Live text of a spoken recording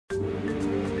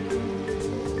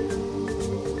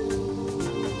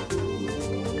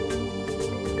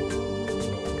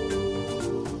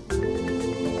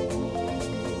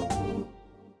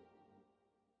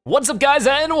What's up guys,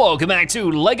 and welcome back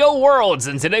to LEGO Worlds,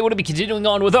 and today we're gonna be continuing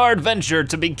on with our adventure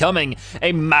to becoming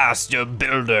a master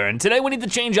builder. And today we need to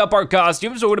change up our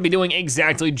costumes, so we're gonna be doing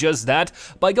exactly just that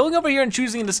by going over here and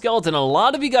choosing the skeleton. A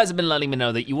lot of you guys have been letting me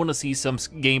know that you wanna see some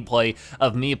gameplay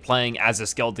of me playing as a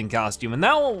skeleton costume, and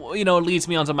now, you know, it leads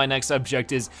me on to my next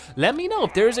subject is, let me know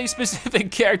if there's a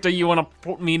specific character you wanna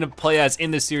put me to play as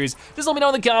in this series. Just let me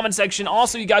know in the comment section.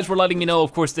 Also, you guys were letting me know,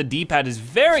 of course, the D-pad is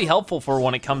very helpful for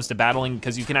when it comes to battling,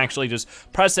 because you can actually just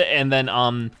press it and then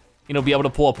you know, be able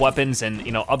to pull up weapons and,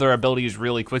 you know, other abilities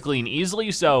really quickly and easily.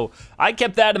 So I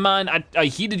kept that in mind. I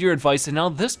heeded your advice, and now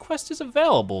this quest is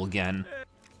available again.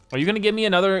 Are you gonna give me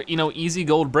another, you know, easy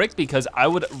gold brick? Because I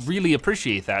would really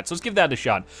appreciate that. So let's give that a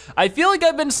shot. I feel like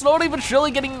I've been slowly but surely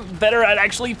getting better at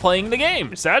actually playing the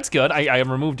game. So that's good. I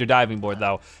removed your diving board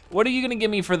though. What are you gonna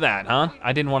give me for that, huh?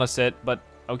 I didn't wanna sit, but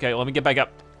okay, let me get back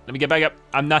up. Let me get back up.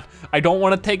 I don't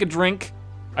wanna take a drink.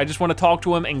 I just wanna talk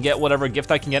to him and get whatever gift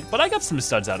I can get, but I got some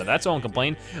studs out of that, so I won't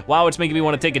complain. Wow, it's making me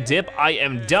wanna take a dip. I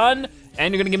am done,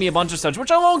 and you're gonna give me a bunch of studs,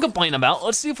 which I won't complain about.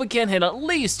 Let's see if we can hit at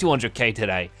least 200K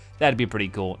today. That'd be pretty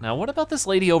cool. Now, what about this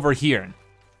lady over here?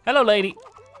 Hello, lady.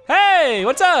 Hey,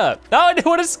 what's up? Oh, I didn't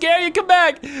wanna scare you, come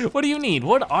back. What do you need?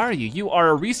 What are you? You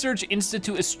are a Research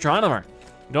Institute astronomer.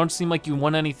 You don't seem like you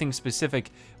want anything specific,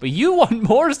 but you want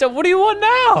more stuff. What do you want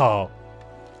now?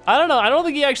 I don't know, I don't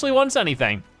think he actually wants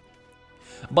anything.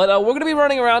 But we're gonna be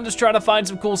running around just trying to find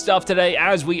some cool stuff today,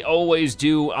 as we always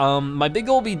do. My big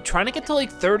goal will be trying to get to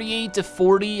like 38 to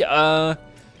 40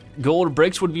 gold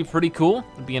bricks would be pretty cool.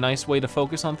 It'd be a nice way to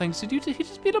focus on things. Did he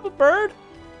just beat up a bird?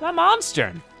 That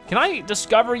monster. Can I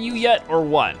discover you yet or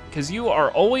what? Because you are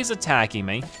always attacking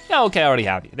me. Yeah, okay, I already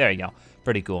have you. There you go.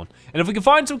 Pretty cool. And if we can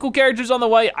find some cool characters on the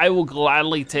way, I will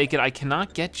gladly take it. I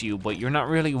cannot get you, but you're not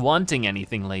really wanting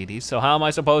anything, lady. So how am I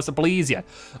supposed to please you?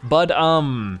 But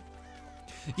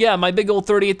yeah, my big old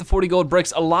 38 to 40 gold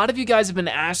bricks. A lot of you guys have been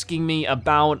asking me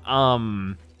about,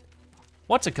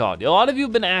 what's it called? A lot of you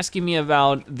have been asking me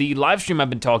about the live stream I've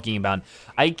been talking about.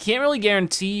 I can't really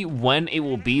guarantee when it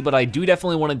will be, but I do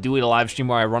definitely wanna do a live stream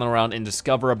where I run around and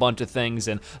discover a bunch of things,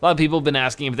 and a lot of people have been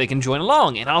asking if they can join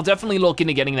along, and I'll definitely look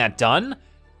into getting that done.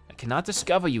 I cannot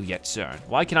discover you yet, sir.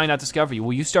 Why can I not discover you?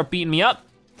 Will you start beating me up?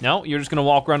 No, you're just gonna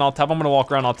walk around all tough. I'm gonna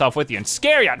walk around all tough with you and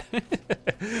scare you.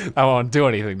 I won't do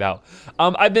anything though.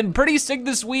 I've been pretty sick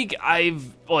this week. I've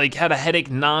like had a headache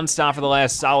nonstop for the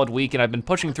last solid week, and I've been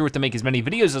pushing through it to make as many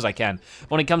videos as I can.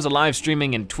 When it comes to live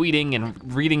streaming and tweeting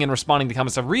and reading and responding to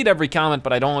comments, I read every comment,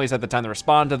 but I don't always have the time to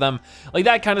respond to them. Like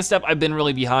that kind of stuff, I've been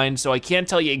really behind, so I can't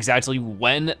tell you exactly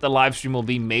when the live stream will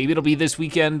be. Maybe it'll be this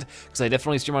weekend, because I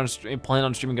definitely plan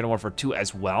on streaming God of War 2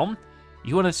 as well.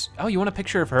 You want a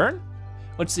picture of her?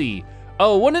 Let's see.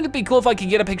 Oh, wouldn't it be cool if I could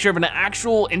get a picture of an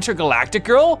actual intergalactic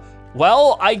girl?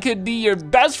 Well, I could be your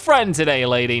best friend today,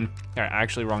 lady. All right,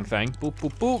 actually wrong thing. Boop,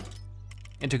 boop, boop.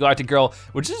 Intergalactic girl,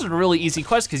 which is a really easy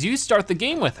quest because you start the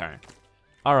game with her.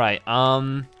 All right,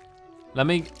 let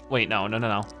me, wait, no.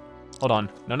 Hold on,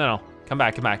 no. Come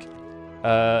back.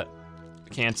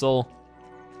 Cancel.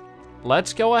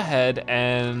 Let's go ahead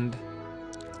and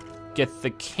get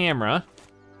the camera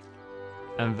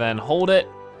and then hold it.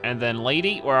 And then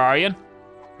lady, where are you?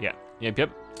 Yeah,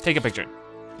 yep, take a picture.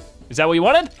 Is that what you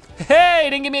wanted? Hey,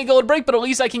 didn't give me a gold brick, but at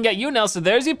least I can get you now, so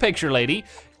there's your picture, lady.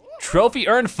 Trophy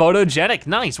earned photogenic,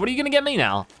 nice. What are you gonna get me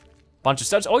now? Bunch of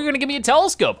stuff, oh, you're gonna give me a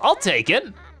telescope. I'll take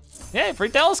it. Yeah, free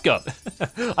telescope.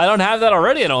 I don't have that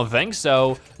already, I don't think,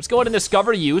 so let's go ahead and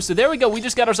discover you. So there we go, we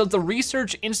just got ourselves the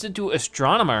Research Institute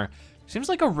astronomer. Seems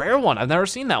like a rare one, I've never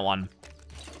seen that one.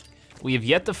 We have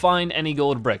yet to find any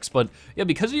gold bricks, but yeah,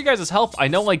 because of you guys' help, I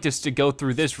know like just to go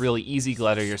through this really easy.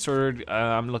 Glider your sword.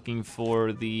 I'm looking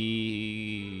for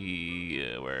the,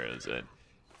 where is it?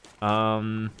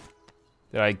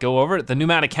 Did I go over it? The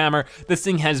pneumatic hammer. This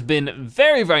thing has been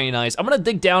very, very nice. I'm gonna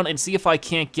dig down and see if I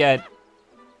can't get,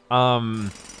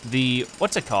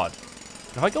 what's it called?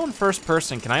 If I go in first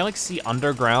person, can I like see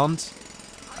underground?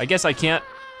 I guess I can't.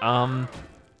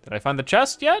 Did I find the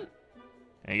chest yet?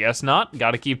 I guess not,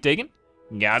 gotta keep digging.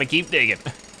 Not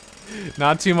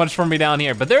too much for me down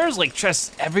here, but there's like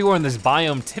chests everywhere in this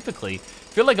biome typically.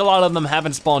 I feel like a lot of them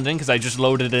haven't spawned in because I just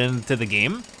loaded it into the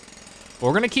game. But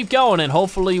we're gonna keep going and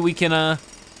hopefully we can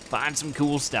find some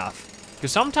cool stuff.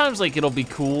 Because sometimes like it'll be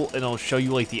cool and it'll show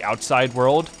you like the outside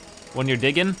world when you're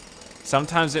digging.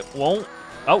 Sometimes it won't.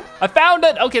 Oh, I found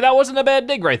it! Okay, that wasn't a bad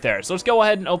dig right there. So let's go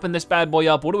ahead and open this bad boy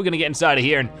up. What are we gonna get inside of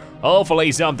here? And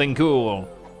hopefully something cool.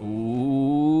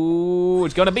 Ooh,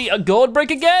 it's gonna be a gold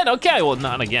brick again. Okay, well,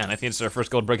 not again. I think it's our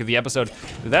first gold brick of the episode.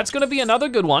 That's gonna be another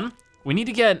good one. We need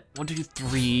to get 1, 2,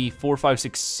 3, 4, 5,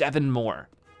 6, 7 more.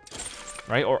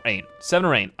 Right, or 8, 7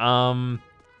 or 8.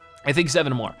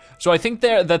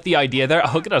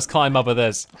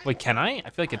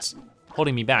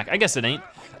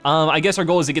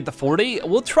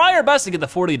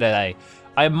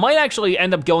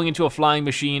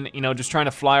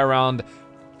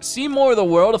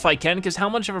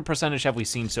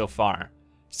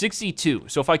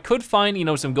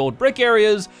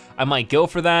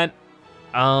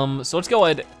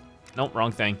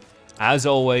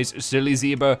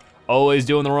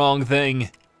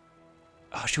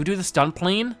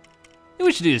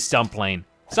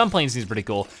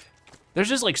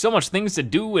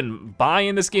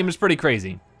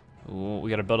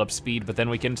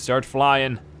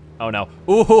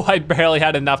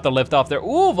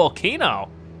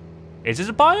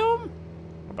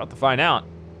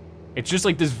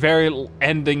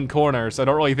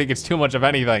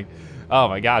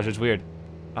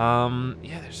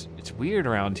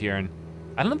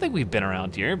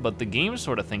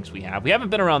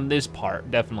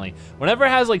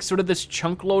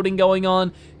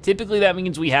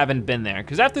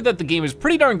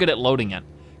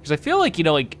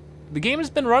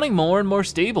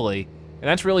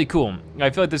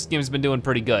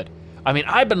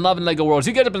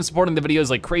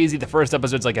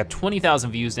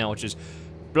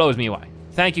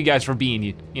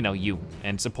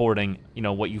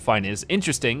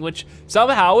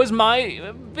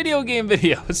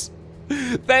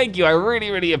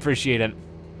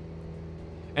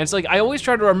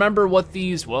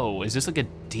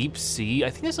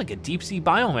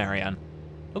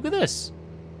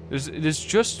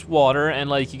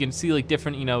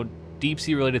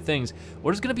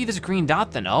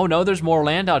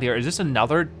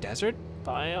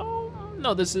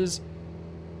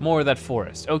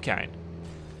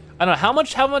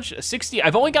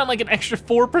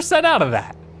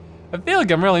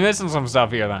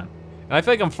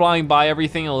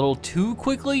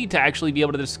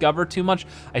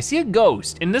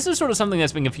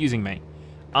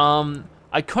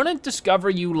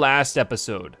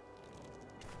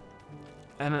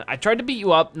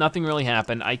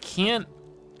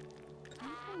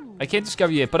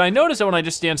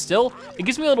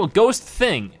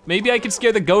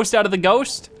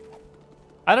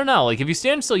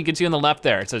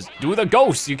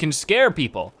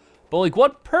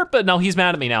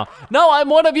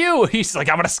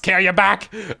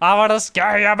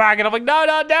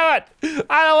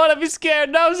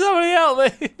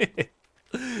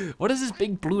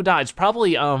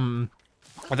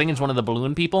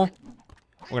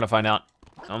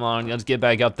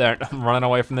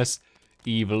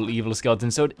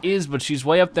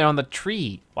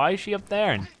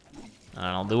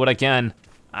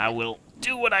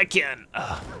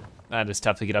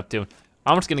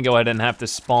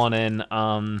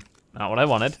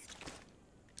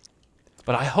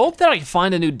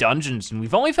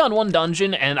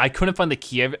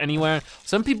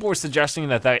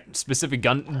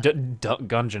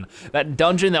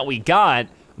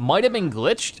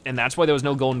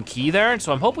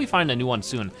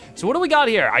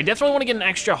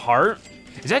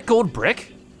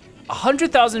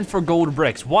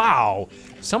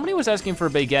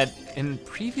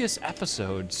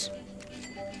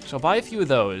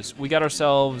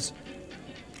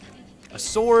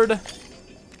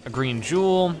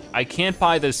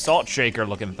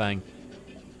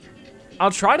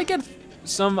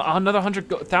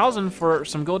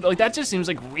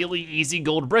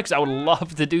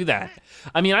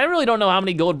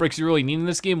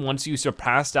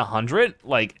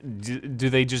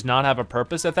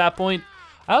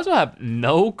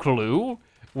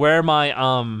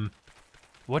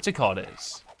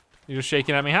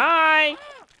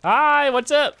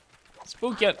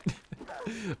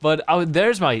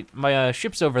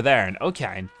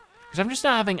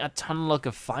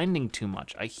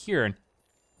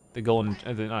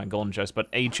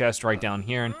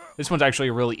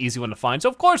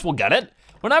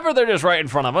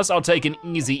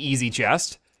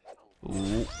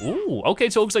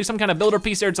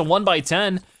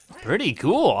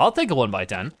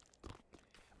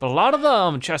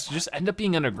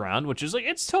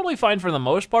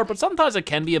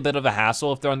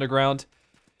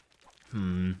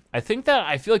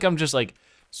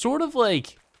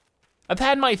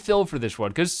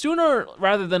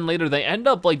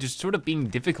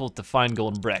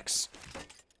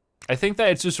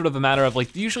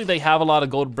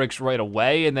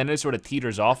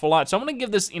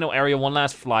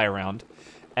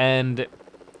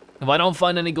 If I don't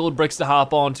find any gold bricks to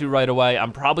hop onto right away,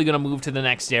 I'm probably gonna move to the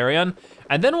next area.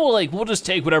 And then we'll just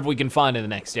take whatever we can find in the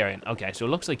next area. Okay, so it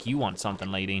looks like you want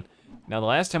something, lady. Now the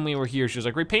last time we were here, she was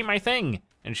like, repaint my thing.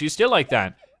 And she's still like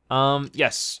that.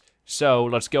 Yes. So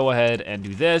let's go ahead and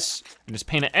do this. And just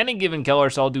paint it any given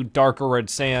color, so I'll do darker red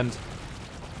sand.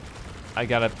 I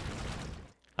gotta,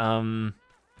 the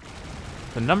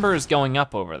number is going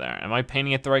up over there. Am I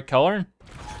painting it the right color?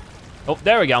 Oh,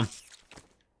 there we go.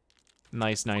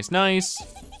 Nice, nice, nice.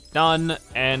 Done,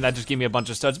 and that just gave me a bunch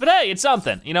of studs, but hey, it's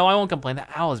something. You know, I won't complain, that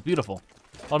owl is beautiful.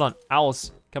 Hold on,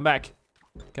 owls, come back.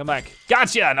 Come back,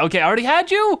 gotcha, okay, I already had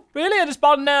you? Really, I just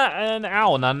bought an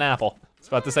owl, not an apple. I was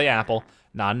about to say apple,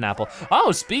 not an apple.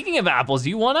 Oh, speaking of apples,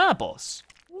 you want apples?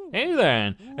 Hey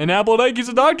then, an apple a day keeps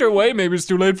the doctor away. Maybe it's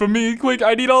too late for me. Quick,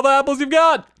 I need all the apples you've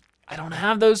got. I don't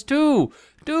have those too,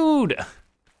 dude.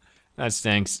 That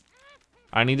stinks.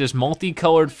 I need just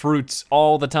multicolored fruits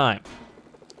all the time.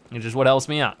 It's just what helps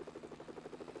me out.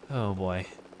 Oh boy.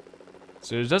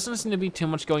 So there doesn't seem to be too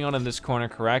much going on in this corner,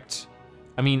 correct?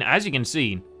 I mean, as you can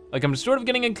see, like I'm sort of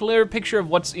getting a clear picture of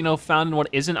what's, you know, found and what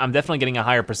isn't. I'm definitely getting a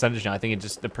higher percentage now. I think it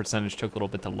just, the percentage took a little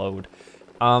bit to load.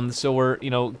 So we're, you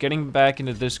know, getting back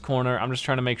into this corner. I'm just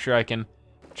trying to make sure I can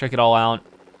check it all out.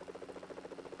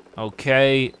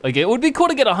 Okay, like it would be cool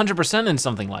to get 100% in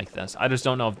something like this. I just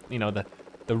don't know if, you know, the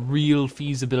real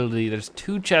feasibility. There's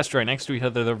two chests right next to each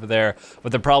other over there,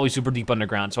 but they're probably super deep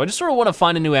underground. So I just sort of want to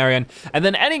find a new area, and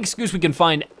then any excuse we can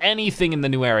find anything in the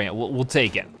new area, we'll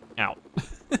take it. Out.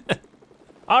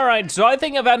 All right, so I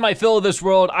think I've had my fill of this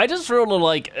world. I just really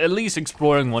like at least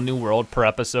exploring one new world per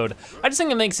episode. I just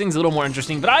think it makes things a little more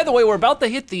interesting, but either way, we're about to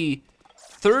hit the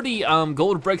 30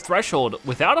 gold brick threshold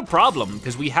without a problem,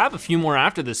 because we have a few more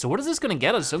after this. So what is this gonna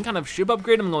get us? Some kind of ship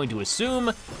upgrade, I'm going to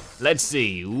assume. Let's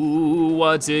see, ooh,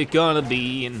 what's it gonna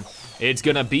be? And it's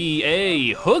gonna be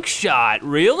a hook shot,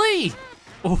 really?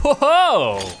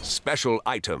 Whoa! Special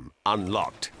item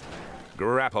unlocked,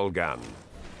 grapple gun.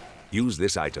 Use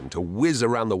this item to whiz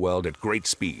around the world at great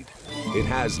speed. It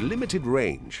has limited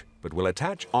range, but will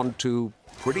attach onto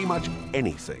pretty much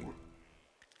anything.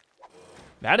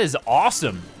 That is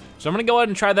awesome. So I'm gonna go ahead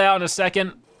and try that out in a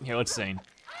second. Here, let's see.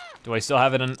 Do I still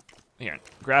have it in, here,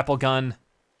 grapple gun,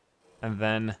 and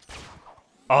then,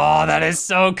 oh, that is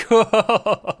so cool.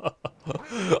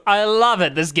 I love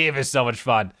it, this game is so much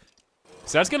fun.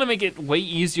 So that's gonna make it way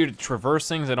easier to traverse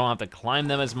things. I don't have to climb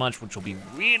them as much, which will be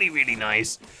really, really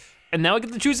nice. And now I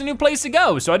get to choose a new place to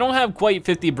go. So I don't have quite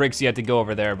 50 bricks yet to go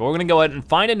over there, but we're gonna go ahead and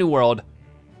find a new world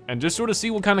and just sort of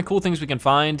see what kind of cool things we can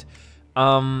find.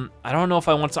 I don't know if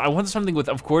I want something with,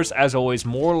 of course, as always,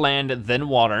 more land than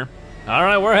water. All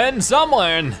right, we're heading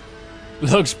somewhere and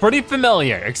looks pretty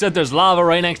familiar, except there's lava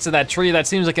right next to that tree. That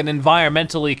seems like an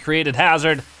environmentally created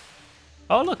hazard.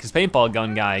 Oh look, it's paintball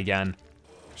gun guy again.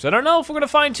 So I don't know if we're gonna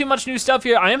find too much new stuff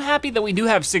here. I am happy that we do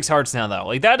have 6 hearts now though.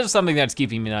 Like that is something that's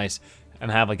keeping me nice and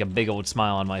have like a big old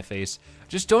smile on my face.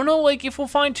 Just don't know like if we'll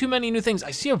find too many new things.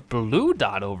 I see a blue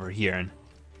dot over here.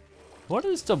 What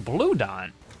is the blue dot?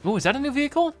 Oh, is that a new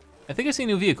vehicle? I think I see a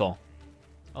new vehicle.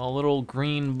 A little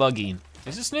green buggy.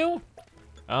 Is this new?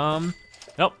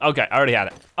 Nope, okay, I already had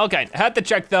it. Okay, had to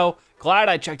check though. Glad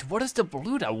I checked. What is the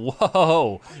blue dot?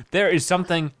 Whoa, there is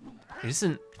something. It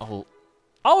isn't, oh,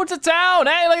 it's a town.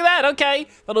 Hey, look at that, okay.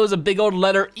 Thought it was a big old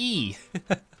letter E.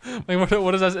 Wait,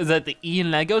 what is that? Is that the E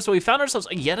in Lego? So we found ourselves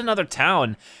yet another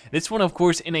town. This one, of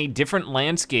course, in a different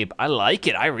landscape. I like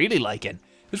it, I really like it.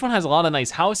 This one has a lot of nice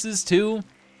houses too.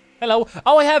 Hello,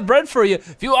 oh, I have bread for you.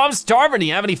 I'm starving, do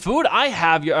you have any food? I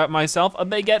have myself a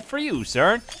baguette for you,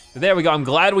 sir. There we go, I'm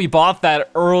glad we bought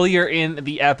that earlier in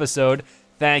the episode.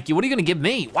 Thank you, what are you gonna give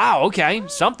me? Wow, okay,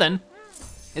 something.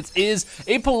 It is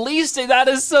a police station, that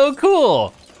is so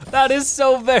cool. That is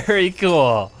so very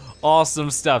cool. Awesome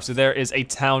stuff, so there is a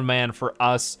town man for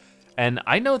us. And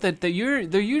I know that there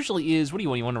usually is, what do you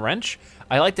want a wrench?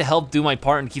 I like to help do my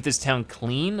part and keep this town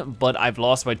clean, but I've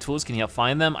lost my tools. Can you help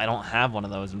find them? I don't have one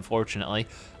of those, unfortunately.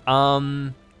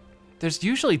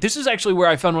 This is actually where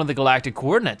I found one of the galactic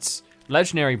coordinates.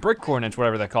 Legendary brick coordinates,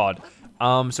 whatever they're called.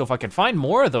 So if I can find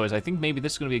more of those, I think maybe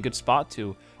this is gonna be a good spot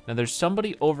too. Now there's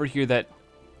somebody over here that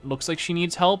looks like she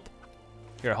needs help.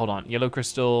 Here, hold on, yellow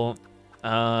crystal.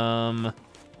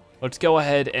 Let's go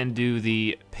ahead and do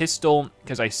the pistol,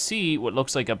 because I see what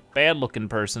looks like a bad looking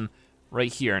person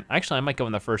right here. Actually, I might go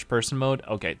in the first person mode.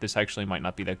 Okay, this actually might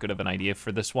not be that good of an idea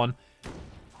for this one,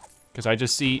 because I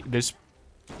just see this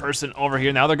person over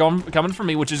here. Now they're coming for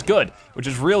me, which is good, which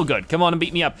is real good. Come on and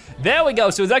beat me up. There we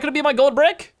go, so is that gonna be my gold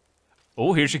brick?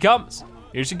 Oh, here she comes.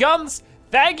 Here she comes.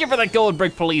 Thank you for the gold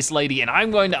brick, police lady, and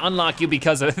I'm going to unlock you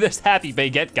because of this happy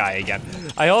baguette guy again.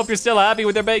 I hope you're still happy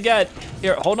with your baguette.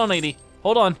 Here, hold on, lady.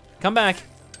 Hold on, come back.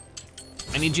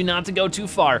 I need you not to go too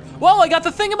far. Whoa, I got the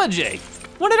thingamajig.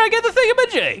 When did I get the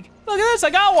thingamajig? Look at this,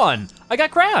 I got one. I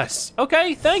got grass.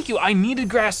 Okay, thank you. I needed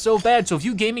grass so bad, so if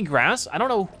you gave me grass, I don't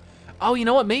know. Oh, you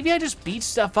know what, maybe I just beat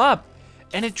stuff up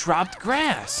and it dropped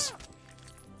grass.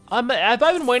 Have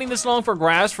I been waiting this long for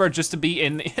grass for it just to be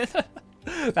in?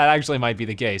 That actually might be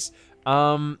the case.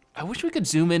 I wish we could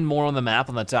zoom in more on the map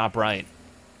on the top right,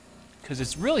 because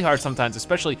it's really hard sometimes,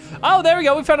 especially, oh, there we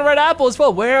go, we found a red apple as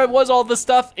well. Where was all the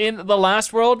stuff in the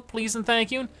last world, please and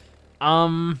thank you? I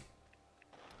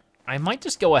might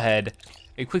just go ahead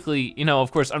and quickly, you know,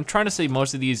 of course, I'm trying to save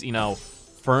most of these, you know,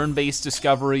 fern-based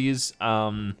discoveries,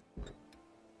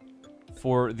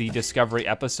 for the discovery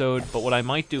episode, but what I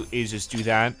might do is just do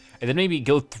that, and then maybe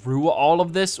go through all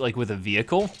of this, like with a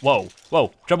vehicle. Whoa,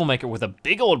 whoa, troublemaker with a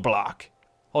big old block.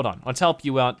 Hold on, let's help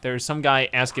you out. There's some guy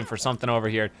asking for something over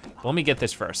here. Let me get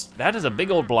this first. That is a big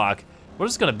old block. What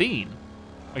is it gonna be?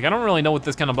 Like, I don't really know what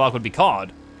this kind of block would be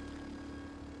called.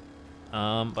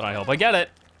 But I hope I get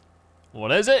it.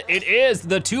 What is it? It is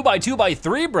the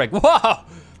 2x2x3 brick. Whoa!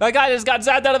 That guy just got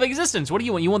zapped out of existence. What do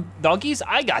you want? You want doggies?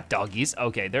 I got doggies.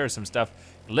 Okay, there's some stuff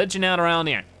glitching out around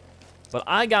here. But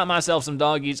I got myself some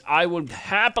doggies. I would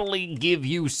happily give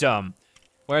you some.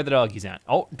 Where are the doggies at?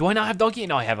 Oh, do I not have doggy?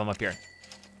 No, I have them up here.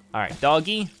 All right,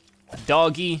 doggy,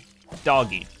 doggy,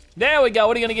 doggy. There we go.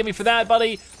 What are you gonna give me for that,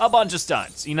 buddy? A bunch of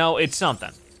studs. You know, it's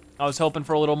something. I was hoping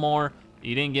for a little more.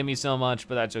 You didn't give me so much,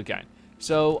 but that's okay.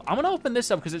 So I'm gonna open this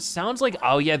up because it sounds like,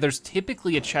 oh yeah, there's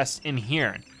typically a chest in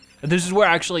here. This is where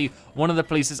actually one of the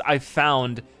places I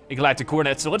found a galactic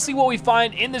coordinate. So let's see what we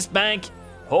find in this bank.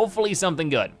 Hopefully something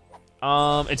good.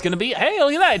 It's gonna be, hey,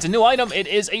 look at that, it's a new item. It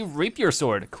is a rapier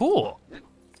sword, cool.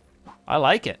 I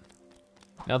like it.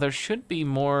 Now there should be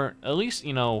more, at least,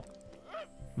 you know,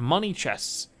 money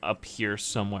chests up here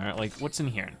somewhere. Like, what's in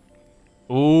here?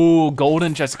 Ooh,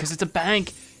 golden chest, because it's a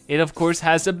bank. It of course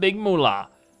has a big moolah.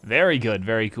 Very good,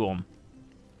 very cool.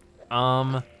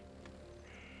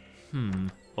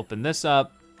 Open this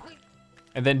up.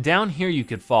 And then down here you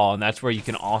could fall, and that's where you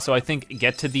can also, I think,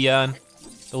 get to the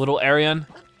little area.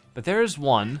 But there's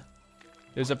one.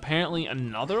 There's apparently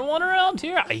another one around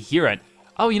here. I hear it.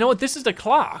 Oh, you know what? This is the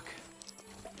clock.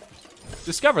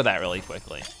 Discover that really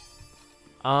quickly.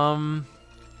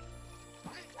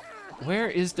 Where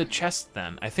is the chest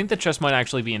then? I think the chest might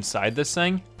actually be inside this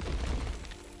thing.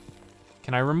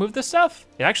 Can I remove this stuff?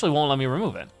 It actually won't let me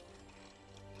remove it.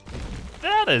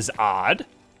 That is odd.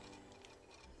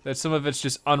 That some of it's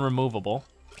just unremovable.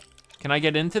 Can I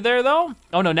get into there though?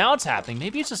 Oh no, now it's happening.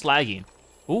 Maybe it's just lagging.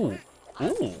 Ooh,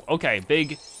 ooh, okay,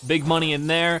 big money in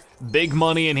there, big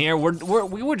money in here.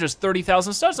 We were just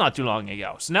 30,000 studs not too long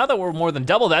ago. So now that we're more than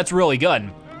double, that's really good.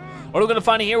 What are we gonna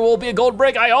find in here? Will it be a gold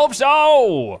brick? I hope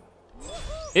so.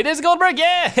 It is a gold brick,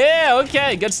 yeah,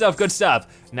 okay, good stuff, good stuff.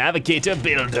 Navigator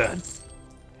builder.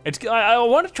 I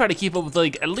want to try to keep up with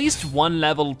like at least one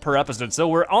level per episode. So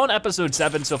we're on episode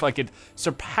 7, so if I could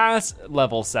surpass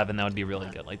level 7, that would be really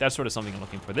good. Like that's sort of something I'm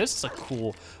looking for. This is a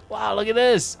cool, wow, look at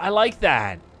this. I like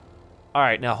that. All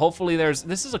right, now hopefully this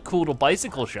is a cool little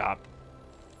bicycle shop.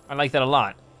 I like that a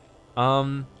lot.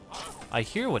 I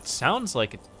hear what sounds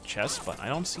like a chest, but I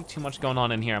don't see too much going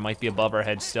on in here. It might be above our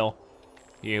head still.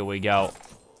 Here we go.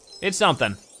 It's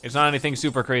something. It's not anything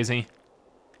super crazy.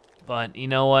 But you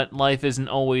know what? Life isn't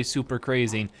always super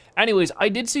crazy. Anyways, I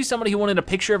did see somebody who wanted a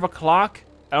picture of a clock.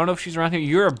 I don't know if she's around here.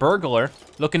 You're a burglar.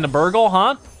 Looking to burgle,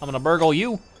 huh? I'm gonna burgle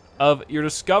you of your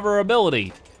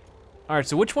discoverability. All right,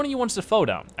 so which one of you wants the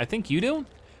photo? I think you do.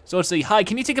 So let's see, hi,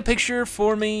 can you take a picture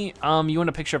for me? You want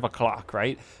a picture of a clock,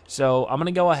 right? So I'm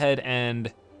gonna go ahead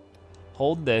and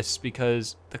hold this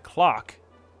because the clock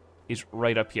is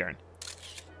right up here.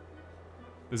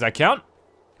 Does that count?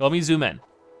 Let me zoom in.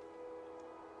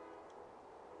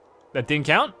 That didn't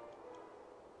count?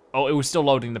 Oh, it was still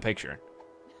loading the picture.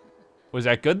 Was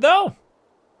that good though?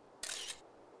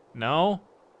 No?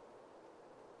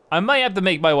 I might have to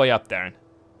make my way up there.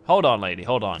 Hold on, lady,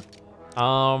 hold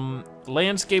on.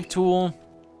 Landscape tool.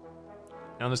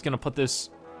 I'm just gonna put this,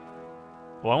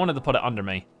 well, I wanted to put it under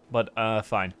me, but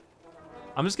fine.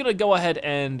 I'm just gonna go ahead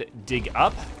and dig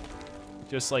up,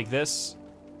 just like this,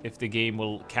 if the game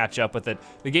will catch up with it.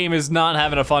 The game is not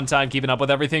having a fun time keeping up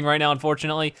with everything right now,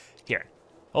 unfortunately. Here,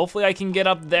 hopefully I can get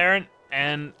up there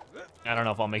and I don't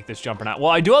know if I'll make this jump or not. Well,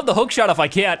 I do have the hook shot if I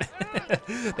can't.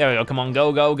 There we go, come on,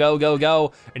 go, go, go, go,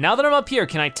 go. And now that I'm up here,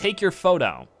 can I take your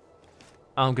photo?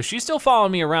 Cause she's still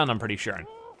following me around, I'm pretty sure.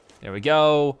 There we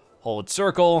go, hold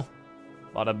circle,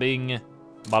 bada bing,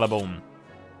 bada boom.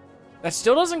 That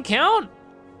still doesn't count?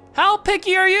 How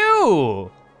picky are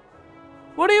you?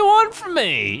 What do you want from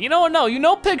me? You know what,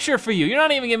 no picture for you. You're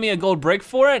not even giving me a gold brick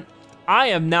for it. I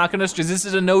am not gonna stress, this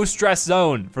is a no stress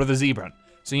zone for the zebra.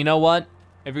 So you know what?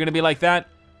 If you're gonna be like that,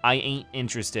 I ain't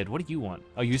interested. What do you want?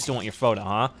 Oh, you still want your photo,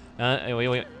 huh?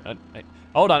 Wait.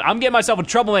 Hold on, I'm getting myself a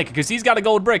troublemaker because he's got a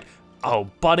gold brick. Oh,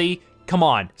 buddy, come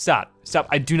on, stop.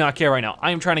 I do not care right now.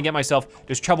 I am trying to get myself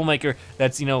this troublemaker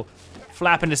that's, you know,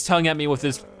 flapping his tongue at me with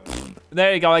this.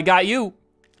 There you go, I got you.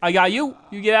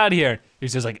 You get out of here.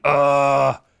 He's just like,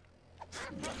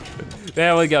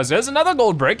 There we go, so there's another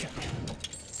gold brick.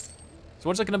 So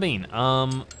what's it gonna mean?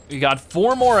 We got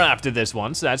 4 more after this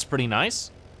one, so that's pretty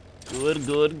nice.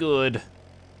 Good.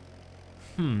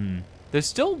 There's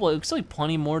still looks like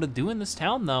plenty more to do in this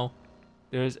town though.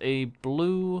 There's a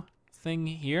blue thing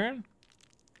here.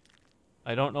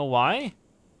 I don't know why.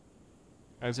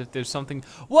 As if there's something,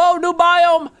 whoa, new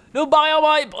biome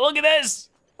hype, look at this.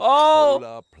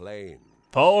 Oh.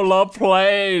 Polar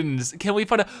plains. Can we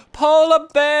find a polar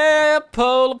bear?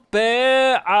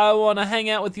 I wanna hang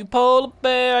out with you, polar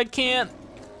bear, I can't,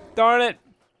 darn it.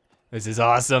 This is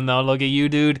awesome though, look at you,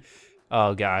 dude.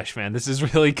 Oh gosh, man, this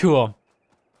is really cool.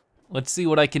 Let's see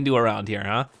what I can do around here,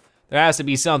 huh? There has to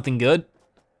be something good.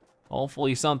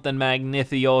 Hopefully something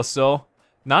magnificioso.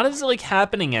 Not as like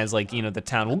happening as like, you know, the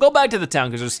town. We'll go back to the town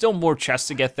because there's still more chests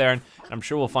to get there and I'm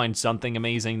sure we'll find something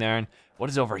amazing there. And what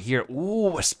is over here?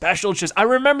 Ooh, a special chest. I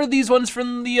remember these ones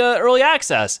from the early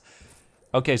access.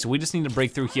 Okay, so we just need to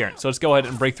break through here. So let's go ahead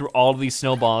and break through all of these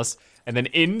snowballs. And then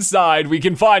inside we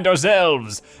can find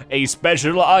ourselves a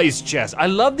special ice chest. I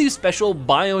love these special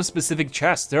biome specific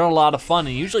chests. They're a lot of fun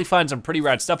and you usually find some pretty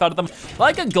rad stuff out of them,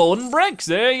 like a golden brick.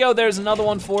 There you go, there's another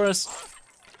one for us.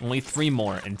 Only 3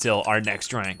 more until our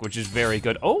next rank, which is very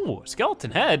good. Oh,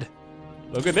 skeleton head.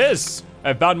 Look at this.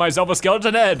 I found myself a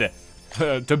skeleton head.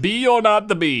 To be or not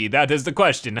to be, that is the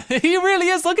question. He really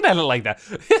is looking at it like that.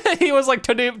 He was like,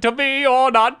 to be or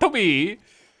not to be.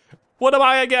 What am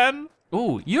I again?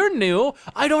 Ooh, you're new.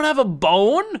 I don't have a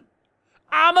bone?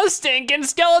 I'm a stinking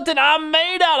skeleton. I'm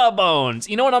made out of bones.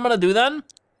 You know what I'm gonna do then?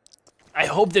 I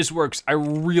hope this works. I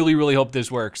really hope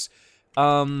this works.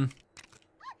 I'm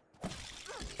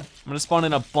gonna spawn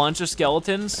in a bunch of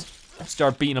skeletons,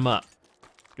 start beating them up.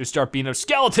 Just start beating up,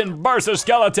 skeleton versus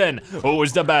skeleton. Who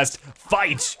is the best?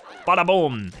 Fight, bada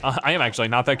boom. I am actually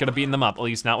not that good at beating them up, at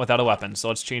least not without a weapon, so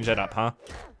let's change that up, huh?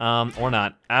 Or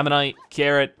not. Ammonite,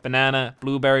 carrot, banana,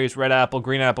 blueberries, red apple,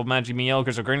 green apple, magic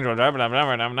mediocre, so green,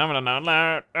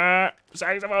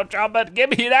 saxophone, trumpet,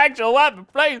 give me an actual weapon,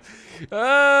 please.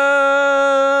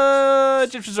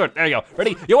 Egyptian sword, there you go.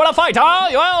 Ready? You wanna fight, huh?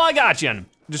 Well, I got you.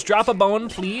 Just drop a bone,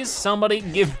 please. Somebody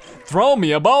throw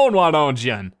me a bone, why don't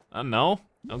you? No,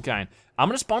 okay. I'm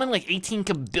gonna spawn in like 18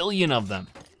 kabillion of them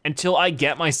until I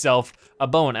get myself a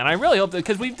bone. And I really hope that,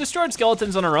 because we've destroyed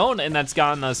skeletons on our own and that's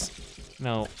gotten us, you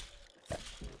know,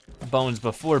 bones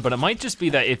before, but it might just be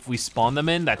that if we spawn them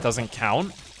in, that doesn't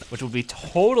count, which would be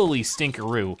totally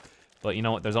stinkeroo. But you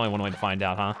know what, there's only one way to find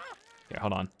out, huh? Here,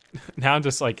 hold on. Now I'm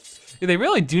just like, they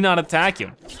really do not attack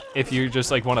you if you're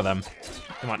just like one of them.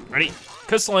 Come on, ready?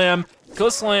 Ka-slam,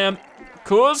 ka-slam,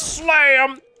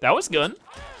 ka-slam. That was good.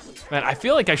 Man, I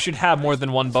feel like I should have more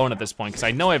than one bone at this point because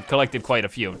I know I've collected quite a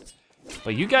few.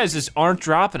 But you guys just aren't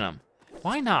dropping them.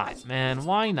 Why not, man,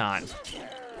 why not?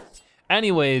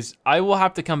 Anyways, I will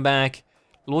have to come back.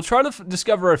 We'll try to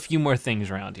discover a few more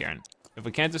things around here. If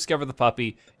we can't discover the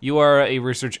puppy, you are a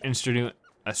research institute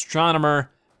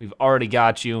astronomer. We've already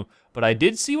got you. But I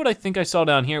did see what I think I saw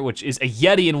down here, which is a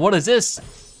Yeti, and what is this?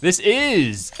 This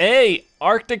is a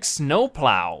Arctic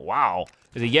snowplow, wow.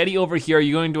 There's a Yeti over here, are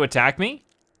you going to attack me?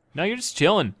 No, you're just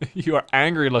chilling. You are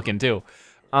angry looking too.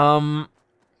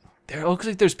 There looks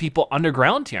like there's people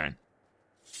underground here.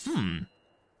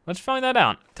 Let's find that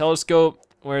out. Telescope,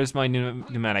 where's my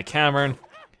pneumatic hammer? And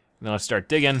then let's start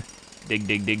digging. Dig.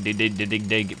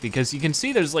 Because you can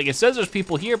see there's like, it says there's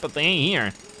people here, but they ain't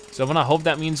here. So I'm gonna hope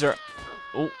that means they're,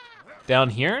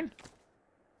 down here?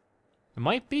 It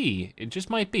might be, it just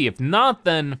might be. If not,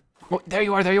 then, oh, there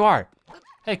you are.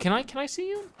 Hey, can I see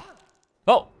you?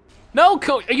 Oh, no,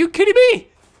 are you kidding me?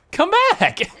 Come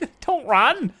back, don't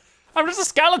run. I'm just a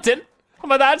skeleton.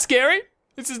 Am I that scary?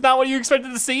 This is not what you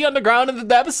expected to see underground in the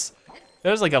depths?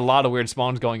 There's like a lot of weird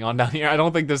spawns going on down here. I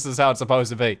don't think this is how it's supposed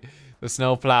to be. The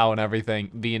snow plow and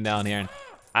everything being down here.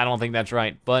 I don't think that's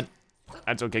right, but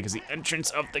that's okay because the entrance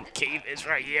of the cave is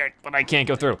right here, but I can't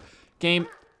go through. Game,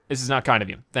 this is not kind of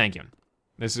you, thank you.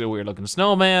 This is a weird looking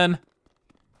snowman.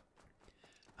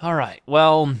 All right,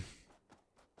 well,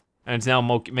 and it's now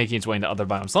making its way into other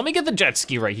biomes. So let me get the jet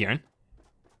ski right here,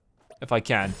 if I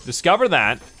can. Discover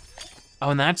that. Oh,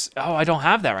 and that's, oh, I don't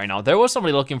have that right now. There was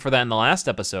somebody looking for that in the last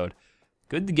episode.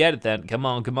 Good to get it then. Come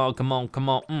on, come on, come on, come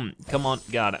on. Come on,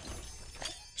 got it.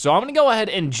 So I'm gonna go ahead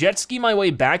and jet ski my way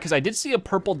back because I did see a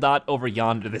purple dot over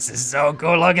yonder. This is so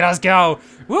cool, look at us go.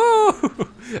 Woo!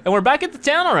 And we're back at the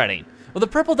town already. Well, the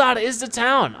purple dot is the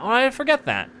town. Oh, I forget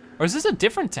that. Or is this a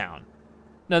different town?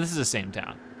 No, this is the same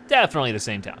town. Definitely the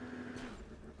same town.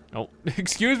 Oh,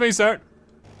 excuse me, sir.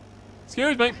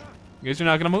 Excuse me. You guys are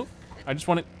not gonna move? I just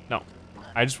want it, no.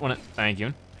 I just want it, thank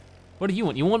you. What do you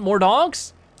want? You want more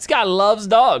dogs? This guy loves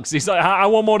dogs. He's like, I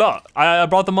want more dogs. I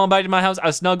brought them all back to my house. I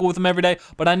snuggle with them every day,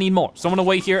 but I need more. So I'm gonna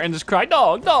wait here and just cry,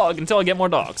 dog, dog, until I get more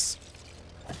dogs.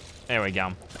 There we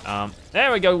go.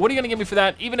 There we go. What are you gonna give me for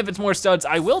that? Even if it's more studs,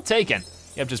 I will take it.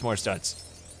 Yep, just more studs.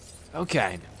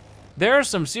 Okay. There are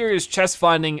some serious chest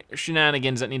finding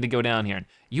shenanigans that need to go down here.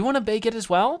 You want to bake it as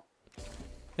well?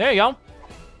 There you go.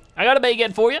 I got a bake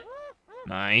it for you.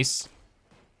 Nice.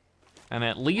 And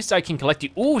at least I can collect you.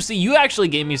 Ooh, see, you actually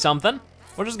gave me something.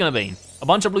 What is it gonna be? A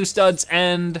bunch of blue studs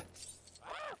and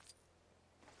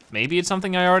maybe it's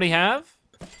something I already have?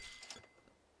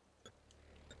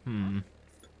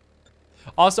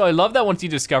 Also, I love that once you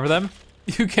discover them,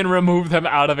 you can remove them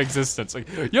out of existence. Like,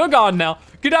 you're gone now,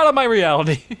 get out of my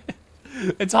reality.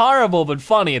 It's horrible, but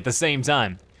funny at the same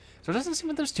time. So it doesn't seem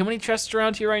like there's too many chests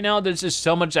around here right now. There's just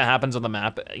so much that happens on the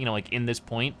map, you know, like in this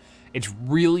point. It's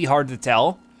really hard to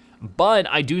tell. But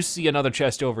I do see another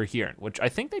chest over here, which I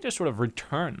think they just sort of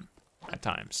return at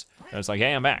times. And it's like,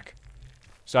 hey, I'm back.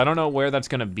 So I don't know where that's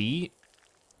gonna be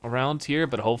around here,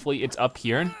 but hopefully it's up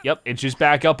here. Yep, it's just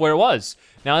back up where it was.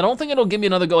 Now, I don't think it'll give me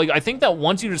another go. Like, I think that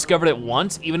once you discovered it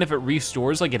once, even if it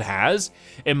restores like it has,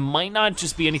 it might not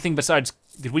just be anything besides,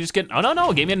 did we just get, oh no,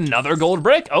 it gave me another gold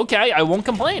brick. Okay, I won't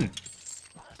complain.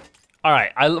 All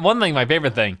right, one thing, my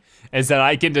favorite thing, is that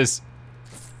I can just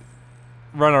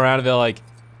run around and be like,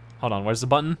 hold on, where's the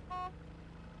button?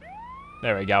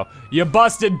 There we go. You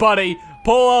busted, buddy.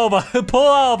 Pull over, pull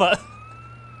over.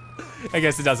 I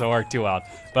guess it doesn't work too well.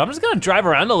 But I'm just gonna drive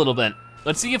around a little bit.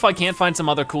 Let's see if I can't find some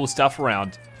other cool stuff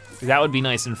around. That would be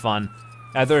nice and fun.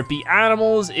 Either it be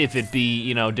animals, if it be,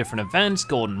 you know, different events,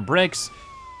 golden bricks.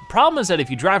 The problem is that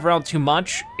if you drive around too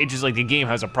much, it just like the game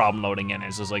has a problem loading in.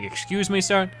 It's just like, excuse me,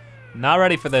 sir, not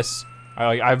ready for this.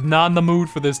 I'm not in the mood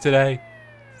for this today.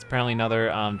 It's apparently another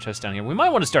chest down here. We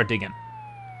might want to start digging.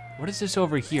 What is this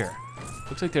over here?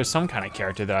 Looks like there's some kind of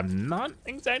character that I'm not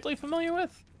exactly familiar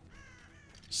with.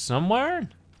 Somewhere?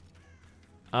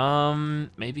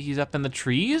 Maybe he's up in the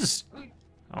trees?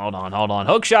 Hold on, hold on.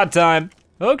 Hook shot time.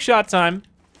 Hook shot time.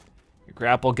 Your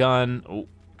grapple gun. Oh,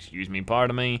 excuse me,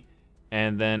 pardon me.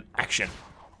 And then action.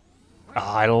 Oh,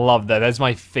 I love that. That's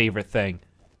my favorite thing.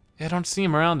 I don't see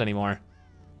him around anymore.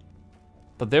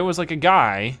 But there was like a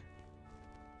guy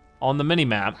on the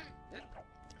mini-map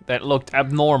that looked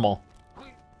abnormal.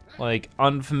 Like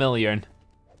unfamiliar.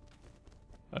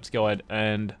 Let's go ahead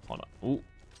and, hold on. Ooh.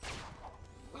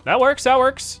 That works, that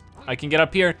works. I can get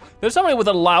up here. There's somebody with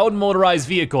a loud motorized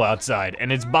vehicle outside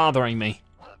and it's bothering me.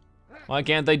 Why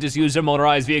can't they just use their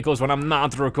motorized vehicles when I'm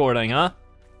not recording, huh?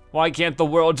 Why can't the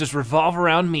world just revolve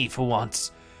around me for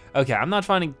once? Okay, I'm not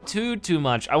finding too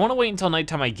much. I wanna wait until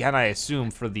nighttime again, I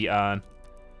assume, for the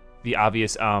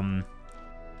obvious,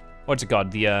 what's it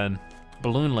called? The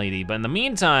balloon lady. But in the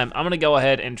meantime, I'm gonna go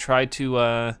ahead and try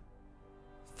to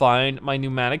find my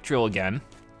pneumatic drill again.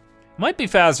 Might be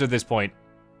faster at this point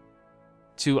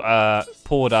to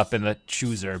pull it up in the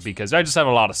chooser because I just have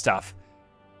a lot of stuff.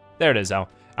 There it is though.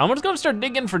 I'm just gonna start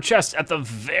digging for chests at the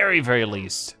very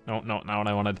least. No, not what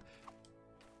I wanted.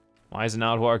 Why is it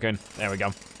not working? There we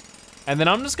go. And then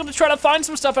I'm just gonna try to find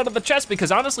some stuff out of the chest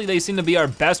because honestly they seem to be our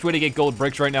best way to get gold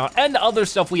bricks right now and other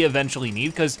stuff we eventually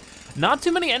need because not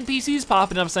too many NPCs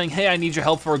popping up saying, hey, I need your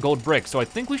help for a gold brick. So I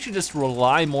think we should just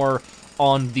rely more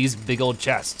on these big old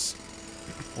chests.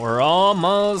 We're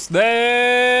almost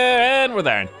there, and we're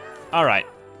there. All right,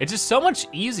 it's just so much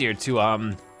easier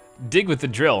to dig with the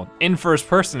drill. In first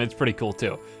person, it's pretty cool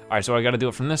too. All right, so I gotta do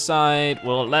it from this side.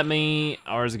 Will it let me,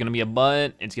 or is it gonna be a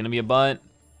butt? It's gonna be a butt.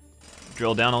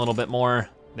 Drill down a little bit more.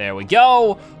 There we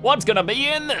go. What's gonna be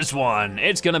in this one?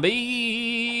 It's gonna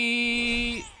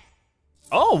be,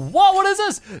 oh, what is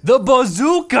this? The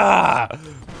bazooka!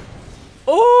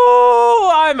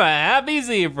 Oh, I'm a happy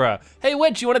zebra. Hey,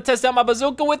 witch, you wanna test out my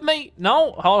bazooka with me?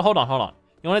 No? Hold on.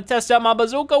 You wanna test out my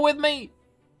bazooka with me?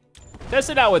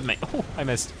 Test it out with me. Oh, I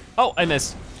missed. Oh, I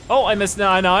missed. Oh, I missed. No,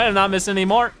 I'm not missing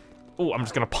anymore. Oh, I'm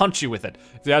just gonna punch you with it.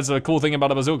 That's the cool thing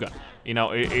about a bazooka. You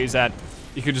know, is that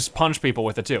you could just punch people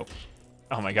with it too.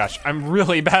 Oh my gosh, I'm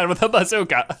really bad with a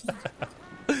bazooka.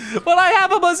 But I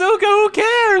have a bazooka, who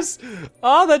cares?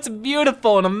 Oh, that's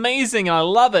beautiful and amazing, I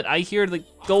love it. I hear the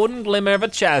golden glimmer of a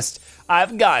chest.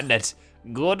 I've gotten it.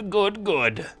 Good, good,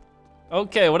 good.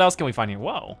 Okay, what else can we find here?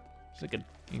 Whoa, it's like a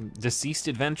deceased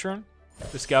adventurer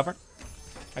discovered.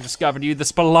 I discovered you, the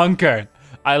Spelunker.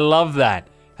 I love that.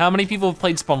 How many people have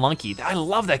played Spelunky? I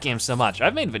love that game so much.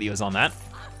 I've made videos on that.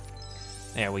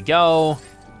 There we go.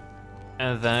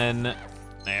 And then,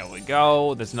 there we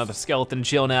go. There's another skeleton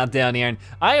chilling out down here. And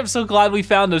I am so glad we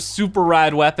found a super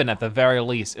rad weapon at the very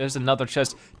least. There's another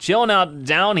chest chilling out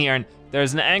down here. And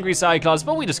there's an angry Cyclops,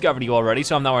 but we discovered you already,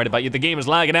 so I'm not worried about you. The game is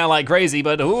lagging out like crazy,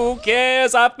 but who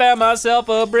cares? I found myself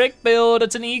a brick build.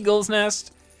 It's an eagle's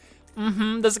nest.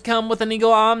 Does it come with an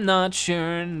eagle? I'm not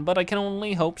sure, but I can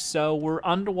only hope so. We're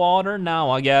underwater now,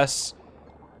 I guess.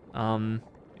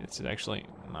 It's actually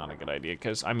not a good idea,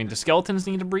 because, I mean, do skeletons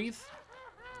need to breathe?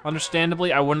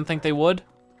 Understandably, I wouldn't think they would.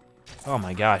 Oh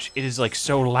my gosh, it is like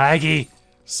so laggy.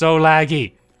 So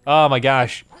laggy. Oh my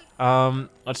gosh.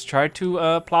 Let's try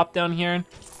to plop down here.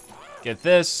 Get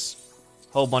this,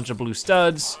 whole bunch of blue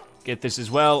studs. Get this as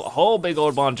well, a whole big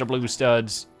old bunch of blue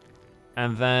studs.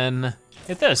 And then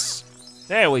hit this.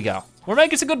 There we go. We're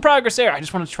making some good progress there. I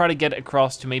just want to try to get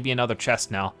across to maybe another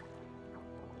chest now.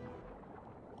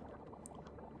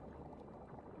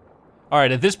 All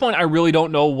right, at this point, I really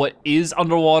don't know what is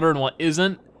underwater and what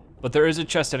isn't, but there is a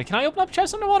chest in it. Can I open up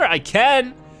chests underwater? I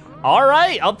can. All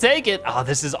right, I'll take it. Oh,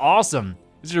 this is awesome.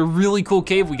 This is a really cool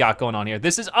cave we got going on here.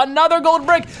 This is another gold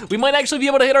brick. We might actually be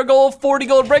able to hit our goal of 40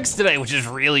 gold bricks today, which is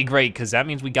really great, because that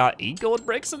means we got 8 gold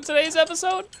bricks in today's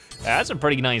episode. That's a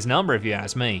pretty nice number if you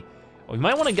ask me. We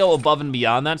might want to go above and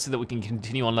beyond that so that we can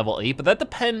continue on level 8, but that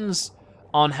depends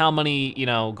on how many,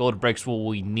 gold bricks will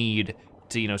we need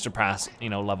to, surpass,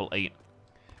 level 8.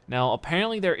 Now,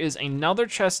 apparently there is another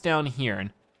chest down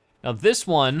here. Now this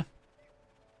one,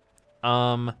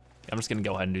 I'm just gonna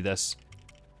go ahead and do this.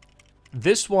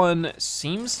 This one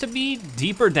seems to be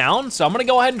deeper down, so I'm gonna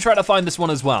go ahead and try to find this one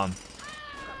as well.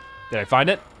 Did I find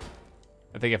it?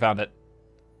 I think I found it.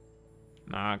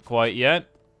 Not quite yet.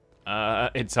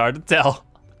 It's hard to tell.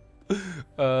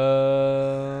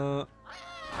 I'm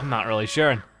not really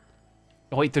sure.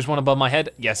 Oh wait, there's one above my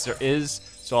head. Yes, there is.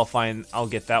 So I'll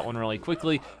get that one really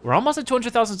quickly. We're almost at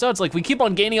 200,000 studs. Like, we keep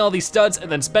on gaining all these studs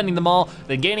and then spending them all,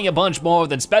 then gaining a bunch more,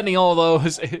 then spending all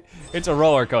those. It's a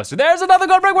roller coaster. There's another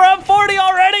gold brick. We're at 40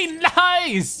 already.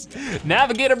 Nice.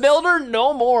 Navigator builder,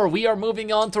 no more. We are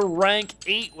moving on to rank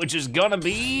 8, which is gonna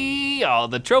be, oh,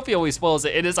 the trophy always spoils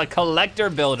it. It is a collector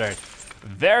builder.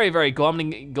 Very, very cool. How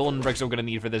many golden bricks are we gonna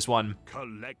need for this one?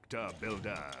 Collector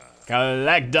builder.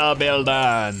 Collector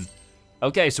builder.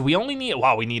 Okay, so we only need,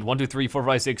 wow, we need 1, 2, 3, 4,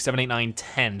 5, 6, 7, 8, 9,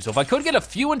 10. So if I could get a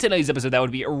few in today's episode, that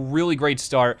would be a really great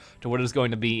start to what is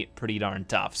going to be pretty darn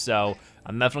tough. So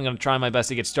I'm definitely gonna try my best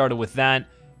to get started with that.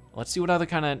 Let's see what other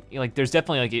kind of, like, there's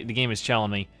definitely, like, the game is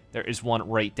challenging me. There is one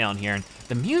right down here. And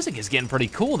the music is getting pretty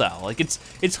cool though. Like,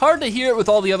 it's hard to hear it with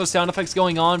all the other sound effects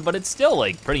going on, but it's still,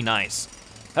 like, pretty nice.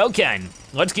 Okay,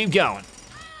 let's keep going.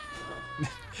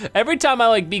 Every time I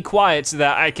like be quiet so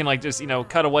that I can like just,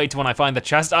 cut away to when I find the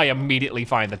chest, I immediately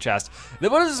find the chest.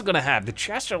 Then what is this gonna have? The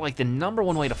chests are like the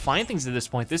 #1 way to find things at this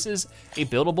point. This is a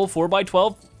buildable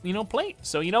 4x12, plate.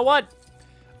 So you know what?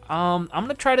 I'm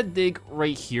gonna try to dig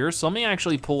right here. So let me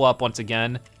actually pull up once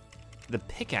again the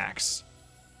pickaxe.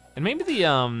 And maybe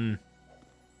the,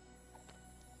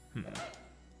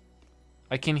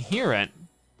 I can hear it.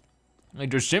 I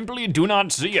just simply do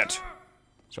not see it.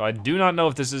 So I do not know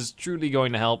if this is truly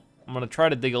going to help. I'm gonna try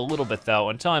to dig a little bit though,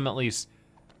 until I'm at least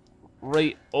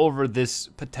right over this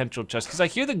potential chest, because I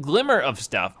hear the glimmer of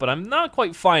stuff, but I'm not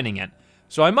quite finding it.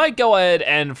 So I might go ahead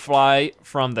and fly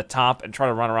from the top and try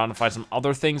to run around and find some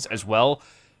other things as well.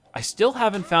 I still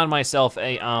haven't found myself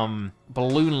a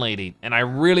balloon lady, and I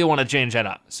really wanna change that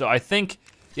up. So I think,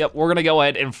 yep, we're gonna go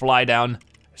ahead and fly down,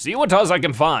 see what else I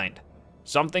can find.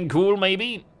 Something cool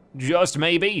maybe, just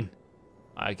maybe.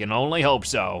 I can only hope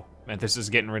so. Man, this is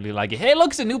getting really laggy. Hey,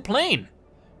 look, it's a new plane.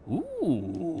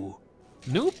 Ooh,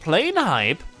 new plane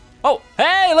hype. Oh,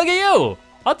 hey, look at you.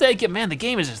 I'll take it, man. The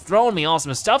game is just throwing me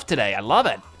awesome stuff today. I love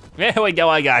it. There we go,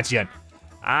 I got you.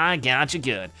 I got you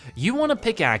good. You want a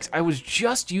pickaxe? I was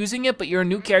just using it, but you're a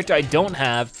new character I don't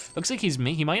have. Looks like he's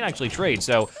me, he might actually trade.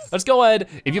 So let's go ahead.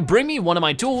 If you bring me one of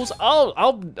my tools, I'll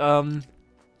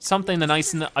something, a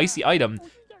nice and icy item.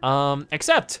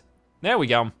 Accept, there we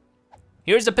go.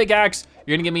 Here's the pickaxe.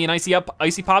 You're gonna give me an icy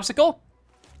popsicle?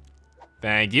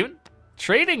 Thank you.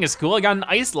 Trading is cool. I got an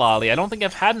ice lolly. I don't think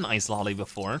I've had an ice lolly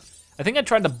before. I think I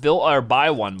tried to build or buy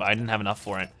one, but I didn't have enough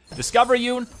for it. Discover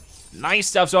you, nice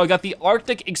stuff. So I got the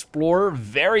Arctic Explorer,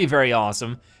 very, very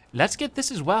awesome. let's get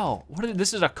this as well.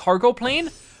 This is a cargo plane?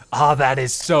 Oh, that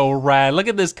is so rad. Look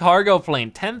at this cargo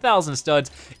plane, 10,000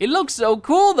 studs. It looks so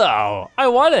cool though. I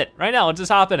want it. Right now, let's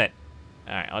just hop in it.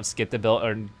 All right, let's get the build,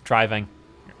 or driving.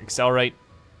 Accelerate.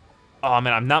 Oh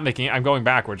man, I'm going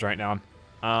backwards right now.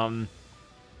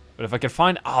 But if I could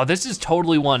find, oh, this is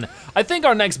totally one. I think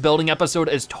our next building episode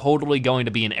is totally going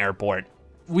to be an airport.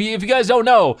 If you guys don't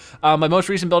know, my most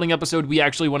recent building episode, we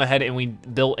actually went ahead and we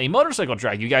built a motorcycle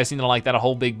track. You guys seem to like that a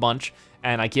whole big bunch,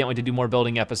 and I can't wait to do more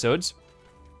building episodes.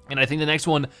 And I think the next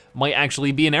one might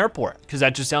actually be an airport, because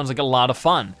that just sounds like a lot of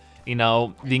fun. You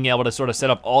know, being able to sort of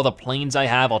set up all the planes I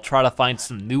have. I'll try to find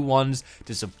some new ones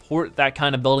to support that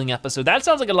kind of building episode. That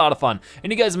sounds like a lot of fun.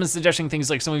 And you guys have been suggesting things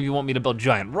like, some of you want me to build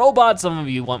giant robots, some of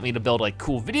you want me to build like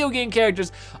cool video game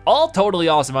characters. All totally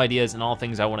awesome ideas and all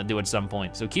things I want to do at some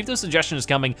point. So keep those suggestions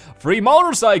coming. Free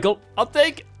motorcycle, I'll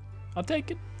take it. I'll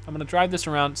take it. I'm gonna drive this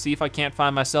around, see if I can't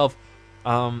find myself.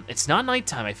 It's not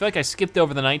nighttime. I feel like I skipped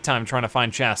over the nighttime trying to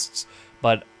find chests.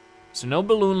 But, so no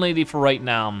balloon lady for right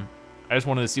now. I just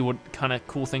wanted to see what kind of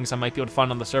cool things I might be able to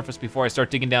find on the surface before I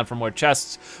start digging down for more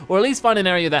chests, or at least find an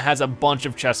area that has a bunch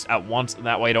of chests at once, and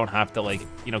that way I don't have to, like,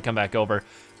 you know, come back over.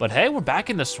 But hey, we're back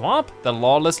in the swamp, the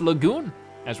Lawless Lagoon,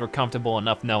 as we're comfortable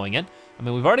enough knowing it. I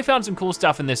mean, we've already found some cool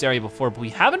stuff in this area before, but we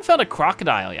haven't found a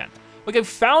crocodile yet. Like, I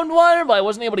found one, but I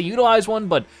wasn't able to utilize one,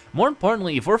 but more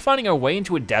importantly, if we're finding our way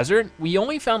into a desert, we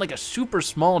only found like a super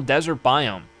small desert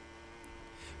biome.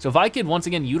 So if I could, once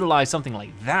again, utilize something like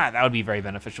that, that would be very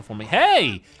beneficial for me.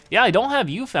 Hey, yeah, I don't have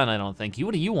you found, I don't think.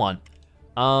 What do you want?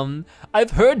 I've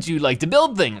heard you like to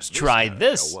build things. Try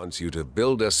this. Wants you to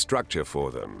build a structure for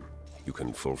them. You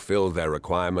can fulfill their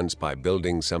requirements by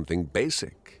building something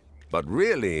basic. But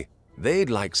really, they'd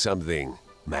like something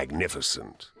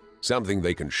magnificent. Something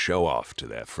they can show off to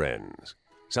their friends.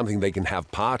 Something they can have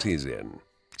parties in.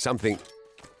 Something,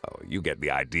 oh, you get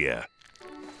the idea.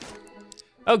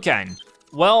 Okay.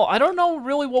 Well, I don't know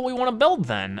really what we want to build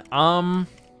then.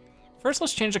 First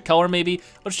let's change the color maybe.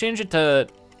 Let's change it to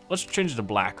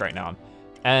black right now.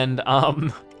 And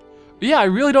yeah, I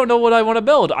really don't know what I want to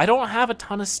build. I don't have a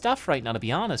ton of stuff right now, to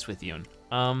be honest with you.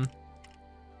 I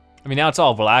mean, now it's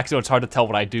all black, so it's hard to tell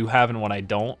what I do have and what I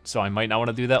don't, so I might not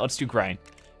want to do that. Let's do gray.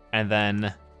 And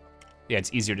then, yeah,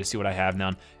 it's easier to see what I have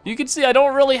now. You can see I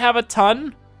don't really have a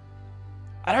ton.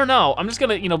 I don't know, I'm just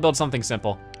gonna, you know, build something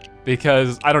simple,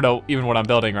 because I don't know even what I'm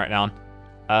building right now.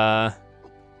 I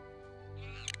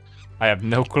have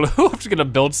no clue. I'm just gonna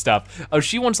build stuff. Oh,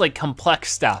 she wants like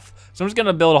complex stuff. So I'm just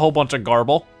gonna build a whole bunch of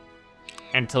garble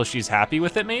until she's happy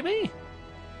with it, maybe?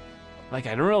 Like,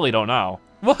 I really don't know.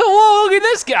 Whoa, whoa, look at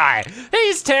this guy.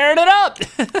 He's tearing it up.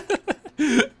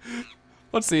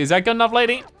 Let's see, is that good enough,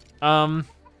 lady? I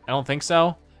don't think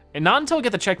so. And not until we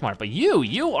get the check mark, but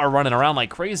you are running around like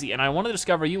crazy, and I want to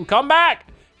discover you. Come back!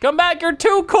 Come back, you're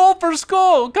too cool for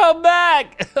school! Come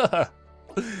back!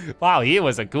 Wow, he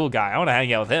was a cool guy. I want to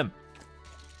hang out with him.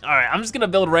 All right, I'm just gonna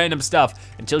build random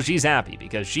stuff until she's happy,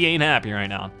 because she ain't happy right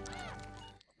now.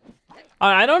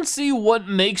 I don't see what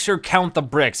makes her count the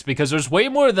bricks, because there's way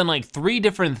more than like 3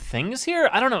 different things here.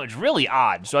 I don't know, it's really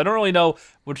odd. So I don't really know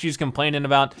what she's complaining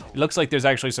about. It looks like there's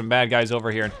actually some bad guys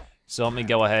over here. So let me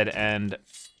go ahead and,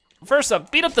 first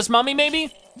up, beat up this mummy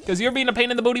maybe, because you're being a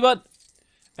pain in the booty butt.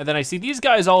 And then I see these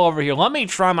guys all over here. Let me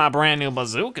try my brand new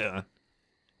bazooka.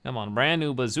 Come on, brand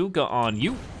new bazooka on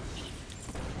you.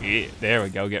 Yeah, there we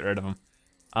go, get rid of them.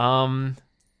 And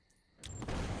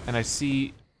I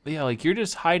see, yeah, like you're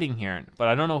just hiding here, but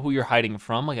I don't know who you're hiding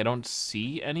from. Like I don't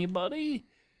see anybody,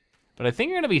 but I think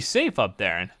you're gonna be safe up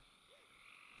there.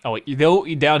 Oh wait,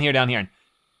 you're down here.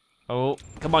 Oh,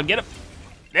 come on, get him.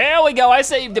 There we go, I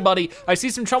saved you, buddy. I see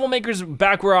some troublemakers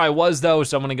back where I was though,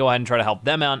 so I'm gonna go ahead and try to help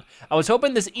them out. I was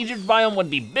hoping this Egypt biome would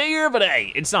be bigger, but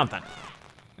hey, it's something.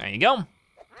 There you go.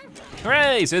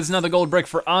 Hooray, so it's another gold brick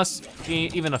for us.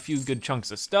 Even a few good chunks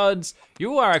of studs.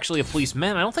 You are actually a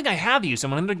policeman. I don't think I have you, so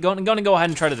I'm gonna go ahead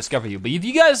and try to discover you. But if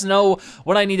you guys know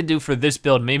what I need to do for this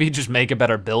build, maybe just make a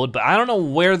better build, but I don't know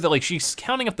where like she's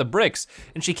counting up the bricks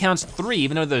and she counts 3,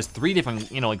 even though there's 3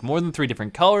 different, you know, like more than 3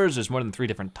 different colors, there's more than 3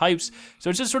 different types. So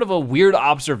it's just sort of a weird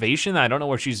observation. I don't know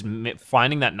where she's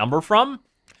finding that number from.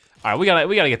 All right, we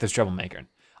gotta get this troublemaker.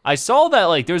 I saw that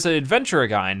like there's an adventurer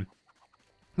guy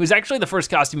who's actually the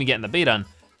first costume you get in the beta,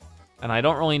 and I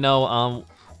don't really know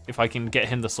if I can get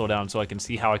him to slow down so I can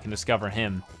see how I can discover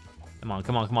him. Come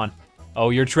on. Oh,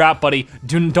 you're trapped, buddy.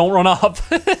 Don't run off.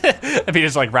 If he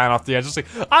just like ran off the edge, just like,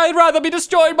 I'd rather be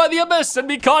destroyed by the abyss than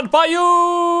be caught by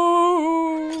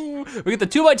you. We get the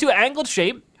 2x2 angled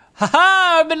shape.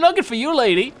 Haha, I've been looking for you,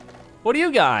 lady. What do you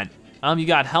got? You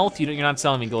got health. You're not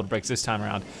selling me gold bricks this time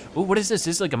around. Ooh, what is this?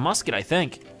 This is like a musket, I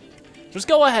think. Just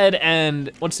go ahead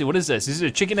and, let's see, what is this? This is a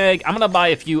chicken egg. I'm gonna buy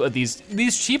a few of these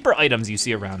cheaper items you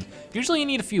see around. Usually you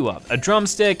need a few of. A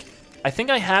drumstick, I think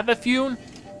I have a few.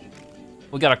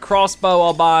 We got a crossbow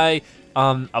I'll buy.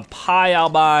 A pie I'll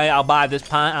buy this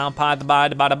pie, I'll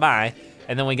buy.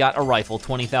 And then we got a rifle,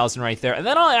 20,000 right there. And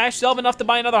then I'll actually have enough to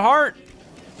buy another heart.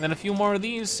 And then a few more of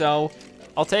these, so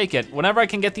I'll take it. Whenever I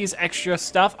can get these extra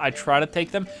stuff, I try to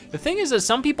take them. The thing is that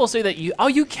some people say that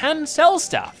you can sell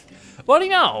stuff. What do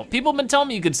you know? People have been telling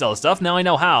me you could sell stuff, now I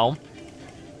know how.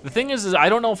 The thing is I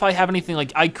don't know if I have anything,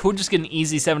 like I could just get an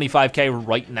easy 75K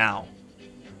right now.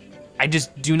 I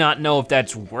just do not know if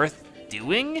that's worth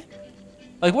doing.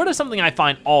 Like what is something I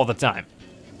find all the time?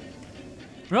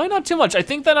 Really not too much. I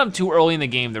think that I'm too early in the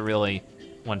game to really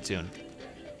want to.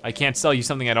 I can't sell you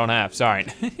something I don't have, sorry.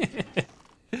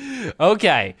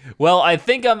 Okay, well I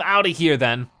think I'm out of here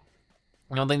then.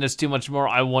 I don't think there's too much more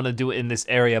I wanna do in this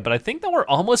area, but I think that we're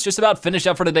almost just about finished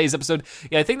up for today's episode.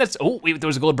 Yeah, I think that's, oh wait, there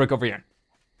was a gold brick over here.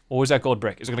 What was that gold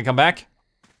brick? Is it gonna come back?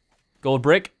 Gold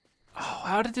brick? Oh,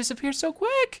 how did it disappear so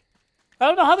quick? I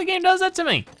don't know how the game does that to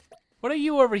me. What are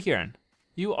you over here?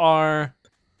 You are,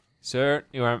 sir,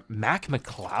 you are Mac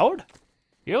McCloud?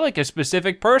 You're like a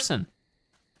specific person.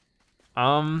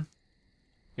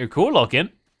 You're cool looking.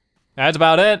 That's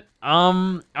about it.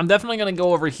 I'm definitely gonna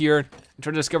go over here and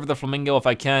try to discover the flamingo if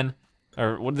I can.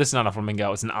 Or, well, this is not a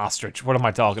flamingo, it's an ostrich. What am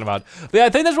I talking about? But yeah, I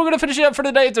think that's what we're gonna finish it up for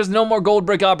today. If there's no more gold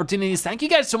brick opportunities, thank you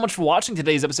guys so much for watching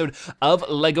today's episode of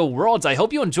LEGO Worlds. I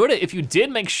hope you enjoyed it. If you did,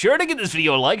 make sure to give this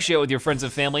video a like, share it with your friends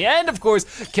and family, and of course,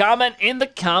 comment in the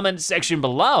comment section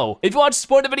below. If you want to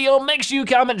support the video, make sure you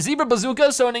comment Zebra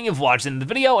Bazooka so knowing you've watched the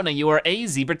video and that you are a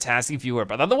Zebratastic viewer.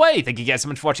 But by the way, thank you guys so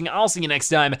much for watching. I'll see you next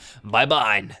time.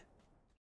 Bye-bye.